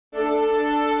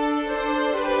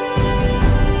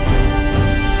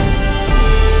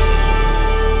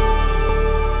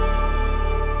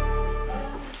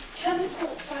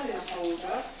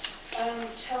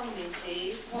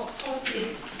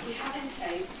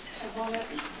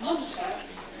monitor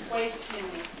waste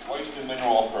minerals? Waste and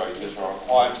mineral operators are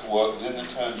required to work within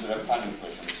the terms of their planning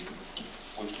permissions,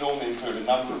 which normally include a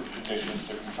number of conditions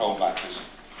to control matters,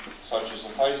 such as the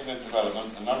phasing of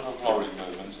development, the number of lorry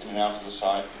movements in and out of the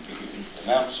site, the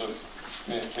amounts of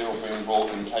material being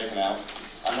brought and taken out,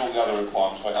 and all the other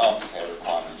requirements like aftercare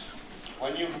requirements.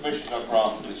 When new permissions are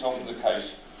granted, it's often the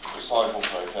case that the site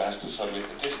operator has to submit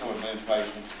additional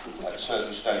information at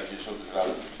certain stages of the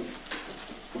development.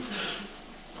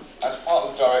 As part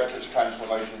of the Directorate's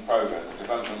transformation programme, the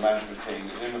Development Management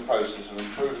Team is in the process of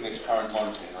improving its current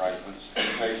monitoring arrangements and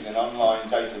creating an online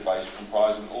database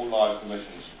comprising all live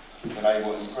permissions to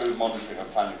enable improved monitoring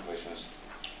of planning permissions,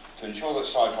 to ensure that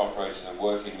site operators are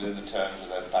working within the terms of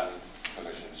their planning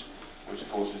permissions, which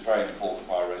of course is very important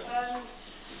for our residents.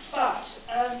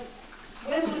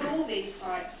 When will all these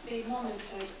sites be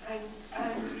monitored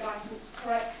and licensed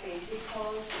correctly?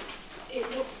 Because it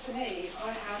looks to me,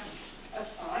 I have a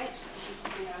site, as you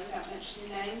probably know without mentioning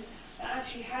names, that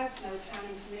actually has no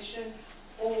planning permission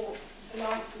or the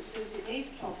licences it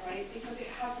needs to operate because it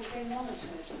hasn't been monitored.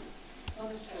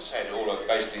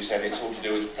 Basically said it's all to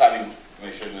do with the planning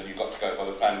permission and you've got to go by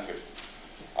the planning permission.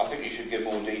 I think you should give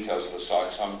more details of the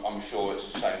sites. I'm sure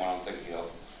it's the same one I'm thinking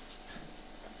of.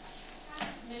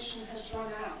 Permission has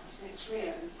run out in its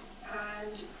arrears,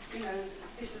 and you know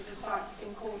this is a site that's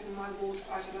been causing my ward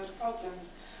quite a lot of problems.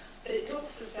 But it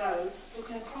looks as though,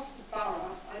 looking across the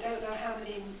borough, I don't know how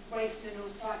many waste mineral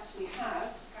sites we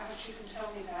have. Perhaps you can tell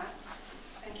me that.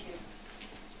 Thank you.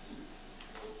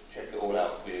 Check it all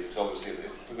out for you, because obviously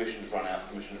if permissions run out,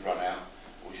 we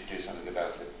should do something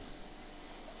about it.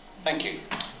 Thank you.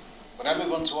 We'll now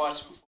move on to item